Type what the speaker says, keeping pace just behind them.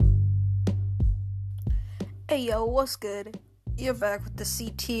Hey yo, what's good? You're back with the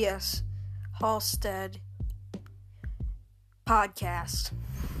CTS Halstead podcast.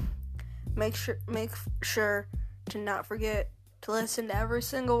 Make sure to not forget to listen to every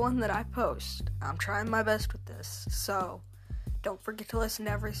single one that I post. I'm trying my best with this, so don't forget to listen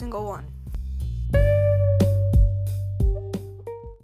to every single one.